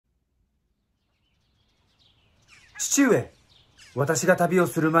父上、私が旅を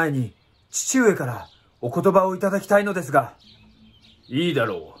する前に、父上からお言葉をいただきたいのですが。いいだ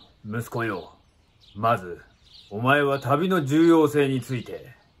ろう、息子よ。まず、お前は旅の重要性につい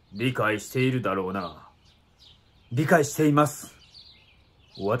て理解しているだろうな。理解しています。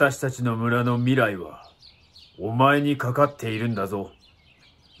私たちの村の未来は、お前にかかっているんだぞ。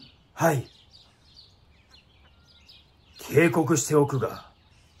はい。警告しておくが、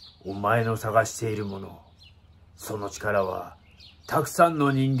お前の探しているもの、その力は、たくさん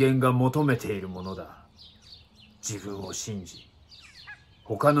の人間が求めているものだ。自分を信じ、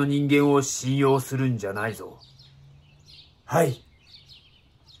他の人間を信用するんじゃないぞ。はい。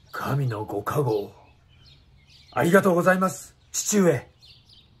神のご加護を。ありがとうございます、父上。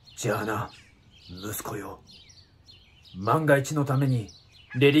じゃあな、息子よ。万が一のために、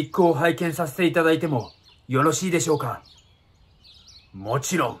レリックを拝見させていただいてもよろしいでしょうか。も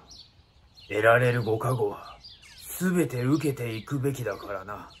ちろん、得られるご加護は、すべて受けていくべきだから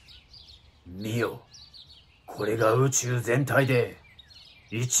な。見よ、これが宇宙全体で、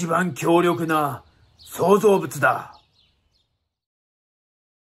一番強力な創造物だ。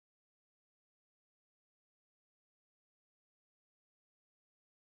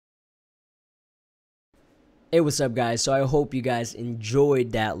Hey, what's up, guys? So I hope you guys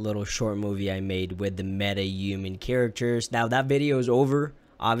enjoyed that little short movie I made with the Metahuman characters. Now, that video is over,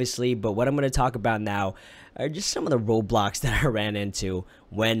 obviously, but what I'm going to talk about now are just some of the roadblocks that I ran into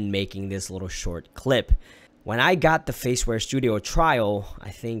when making this little short clip. When I got the Faceware Studio trial, I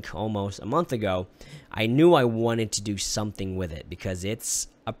think almost a month ago, I knew I wanted to do something with it because it's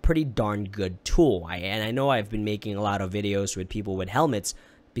a pretty darn good tool. And I know I've been making a lot of videos with people with helmets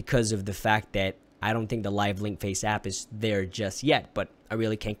because of the fact that I don't think the Live Link Face app is there just yet, but I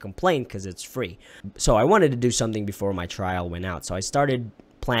really can't complain because it's free. So I wanted to do something before my trial went out. So I started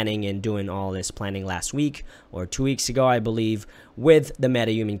planning and doing all this planning last week or 2 weeks ago, I believe, with the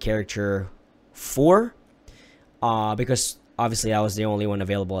Metahuman character 4, because obviously I was the only one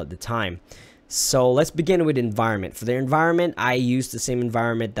available at the time. So let's begin with environment. For the environment, I used the same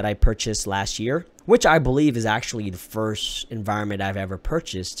environment that I purchased last year, which I believe is actually the first environment I've ever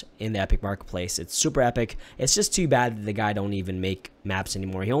purchased in the Epic Marketplace. It's super epic. It's just too bad that the guy don't even make maps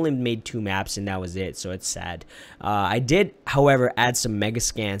anymore. He only made 2 maps and that was it, so it's sad. I did, however, add some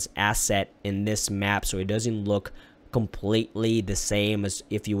Megascans asset in this map so it doesn't look completely the same as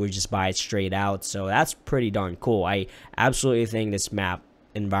if you were just buy it straight out, so that's pretty darn cool. I absolutely think this map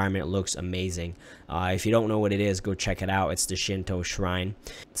environment looks amazing. If you don't know what it is, go check it out. It's the Shinto Shrine.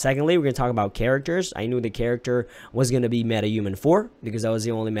 Secondly, we're going to talk about characters. I knew the character was going to be Metahuman 4 because I was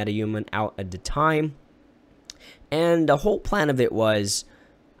the only Metahuman out at the time. And the whole plan of it was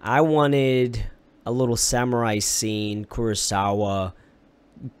I wanted a little samurai scene, Kurosawa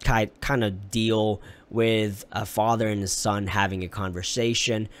kind of deal with a father and a son having a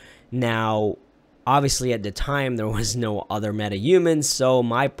conversation. Now, obviously, at the time, there was no other metahumans, so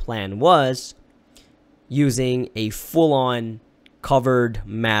my plan was using a full-on covered,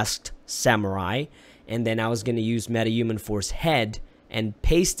 masked samurai, and then I was going to use Metahuman 4's head and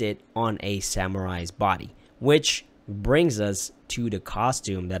paste it on a samurai's body, which brings us to the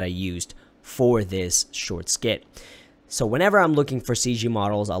costume that I used for this short skit. So whenever I'm looking for CG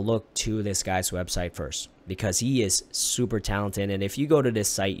models, I'll look to this guy's website first, because he is super talented, and if you go to this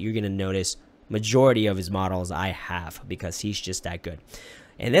site, you're going to notice majority of his models I have because he's just that good.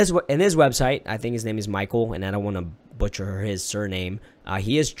 And this website, I think his name is Michael, and I don't want to butcher his surname.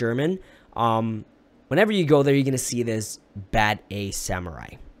 He is German. Whenever you go there, you're going to see this Bad A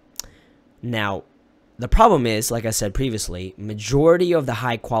Samurai. Now, the problem is, like I said previously, majority of the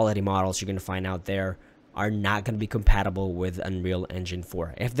high quality models you're going to find out there are not going to be compatible with Unreal Engine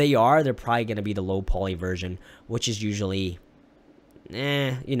 4. If they are, they're probably going to be the low poly version, which is usually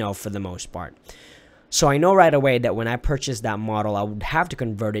you know, for the most part. So I know right away that when I purchased that model, I would have to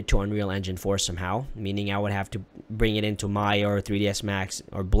convert it to Unreal Engine 4 somehow, meaning I would have to bring it into Maya or 3ds Max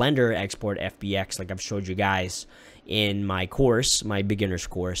or Blender export FBX like I've showed you guys in my course, my beginner's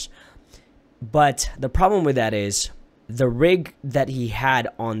course. But the problem with that is the rig that he had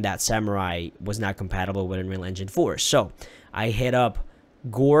on that samurai was not compatible with Unreal Engine 4. So I hit up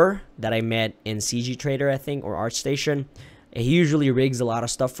Gore that I met in CG Trader, I think, or ArtStation. He usually rigs a lot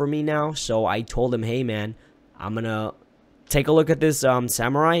of stuff for me now, so I told him, hey man, I'm gonna take a look at this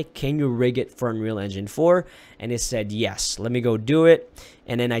samurai. Can you rig it for Unreal Engine 4? And he said, yes, let me go do it.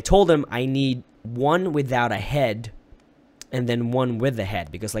 And then I told him I need one without a head and then one with the head,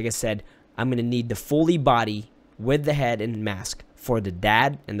 because like I said, I'm gonna need the fully body with the head and mask for the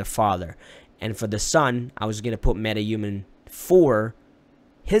dad and the father. And for the son, I was gonna put Metahuman 4,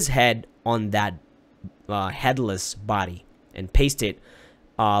 his head on that headless body and paste it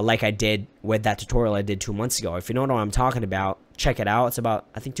like I did with that tutorial I did 2 months ago. If you don't know what I'm talking about, check it out. It's about,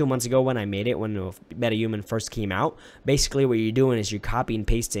 I think, 2 months ago when I made it, when Metahuman first came out. Basically what you're doing is you're copying and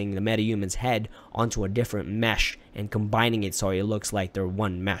pasting the Metahuman's head onto a different mesh and combining it so it looks like they're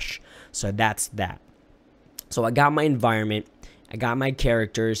one mesh. So that's that. So I got my environment, I got my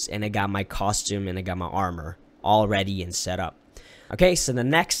characters, and I got my costume, and I got my armor all ready and set up. Okay, so the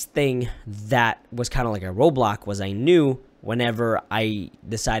next thing that was kind of like a roadblock was I knew whenever I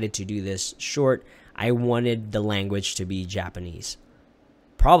decided to do this short, I wanted the language to be Japanese.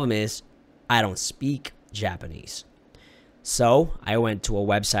 Problem is, I don't speak Japanese. So I went to a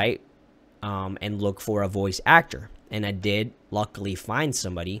website and looked for a voice actor. And I did luckily find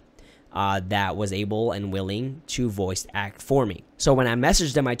somebody that was able and willing to voice act for me. So when I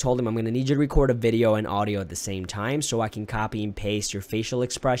messaged them, I told them I'm going to need you to record a video and audio at the same time so I can copy and paste your facial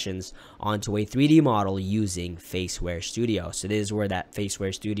expressions onto a 3D model using Faceware Studio. So this is where that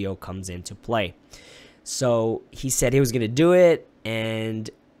Faceware Studio comes into play. So he said he was going to do it, and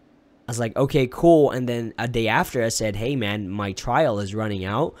I was like, okay, cool. And then a day after, I said, hey man, my trial is running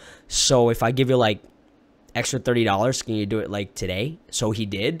out, so if I give you like extra $30, can you do it like today? So he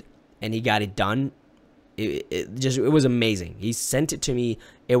did, and he got it done. It was amazing. He sent it to me.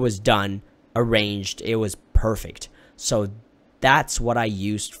 It was done, arranged. It was perfect. So that's what I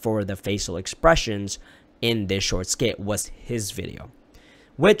used for the facial expressions in this short skit, was his video,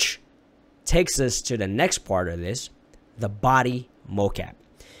 which takes us to the next part of this, the body mocap.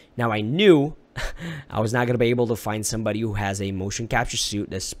 Now I knew I was not going to be able to find somebody who has a motion capture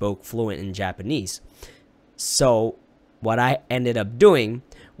suit that spoke fluent in Japanese. So what I ended up doing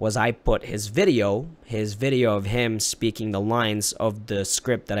was I put his video of him speaking the lines of the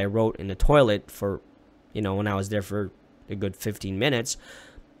script that I wrote in the toilet for, you know, when I was there for a good 15 minutes.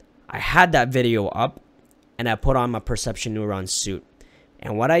 I had that video up, and I put on my perception neuron suit.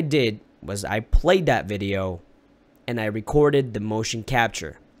 And what I did was I played that video, and I recorded the motion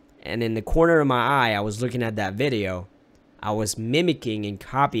capture. And in the corner of my eye, I was looking at that video. I was mimicking and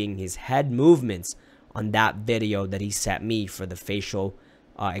copying his head movements on that video that he sent me for the facial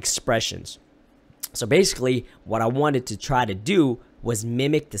expressions. So basically, what I wanted to try to do was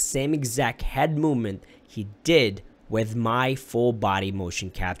mimic the same exact head movement he did with my full body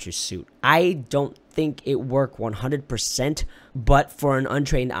motion capture suit. I don't think it worked 100%, but for an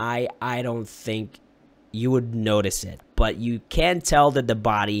untrained eye, I don't think you would notice it. But you can tell that the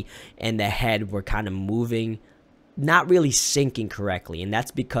body and the head were kind of moving, not really syncing correctly. And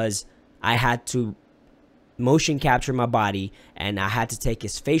that's because I had to motion capture my body, and I had to take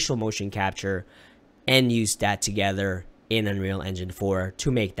his facial motion capture and use that together in Unreal Engine 4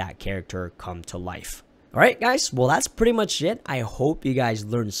 to make that character come to life. Alright guys, well that's pretty much it. I hope you guys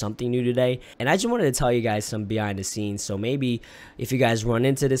learned something new today, and I just wanted to tell you guys some behind the scenes. So maybe if you guys run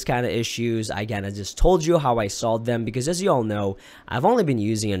into this kind of issues, I kind of just told you how I solved them, because as you all know, I've only been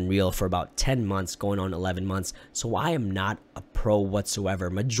using Unreal for about 10 months, going on 11 months, so I am not a pro whatsoever.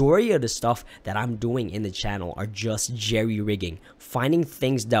 Majority of the stuff that I'm doing in the channel are just jerry-rigging, finding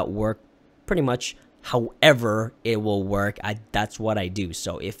things that work pretty much however it will work. That's what I do.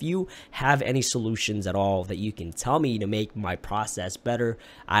 So if you have any solutions at all that you can tell me to make my process better,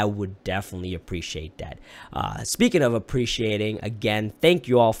 I would definitely appreciate that. Speaking of appreciating, again, thank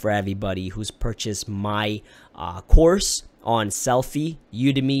you all for everybody who's purchased my course on Sellfy,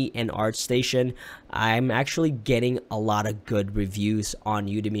 Udemy, and Artstation. I'm actually getting a lot of good reviews on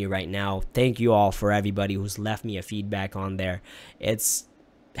Udemy right now. Thank you all for everybody who's left me a feedback on there. It's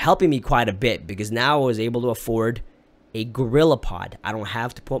helping me quite a bit, because now I was able to afford a gorilla pod. I don't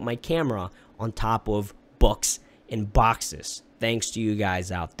have to put my camera on top of books and boxes, thanks to you guys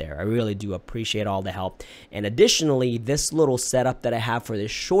out there. I really do appreciate all the help. And additionally, this little setup that I have for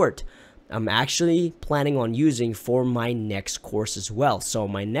this short, I'm actually planning on using for my next course as well. So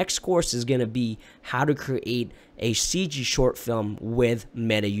my next course is going to be how to create a CG short film with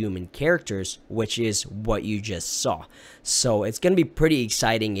Metahuman characters, which is what you just saw. So it's going to be pretty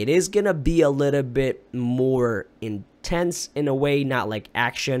exciting. It is going to be a little bit more intense in a way, not like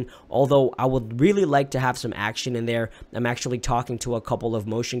action, although I would really like to have some action in there. I'm actually talking to a couple of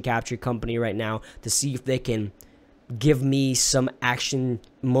motion capture company right now to see if they can give me some action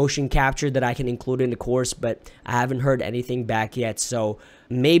motion capture that I can include in the course, but I haven't heard anything back yet. So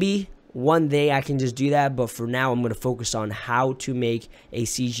maybe one day I can just do that, but for now I'm going to focus on how to make a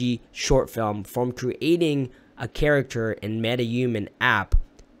CG short film from creating a character in Metahuman app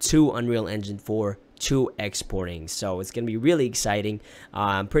to Unreal Engine 4 to exporting. So it's going to be really exciting.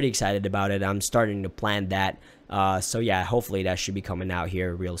 I'm pretty excited about it. I'm starting to plan that. So yeah, hopefully that should be coming out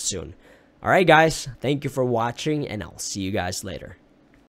here real soon. Alright guys, thank you for watching, and I'll see you guys later.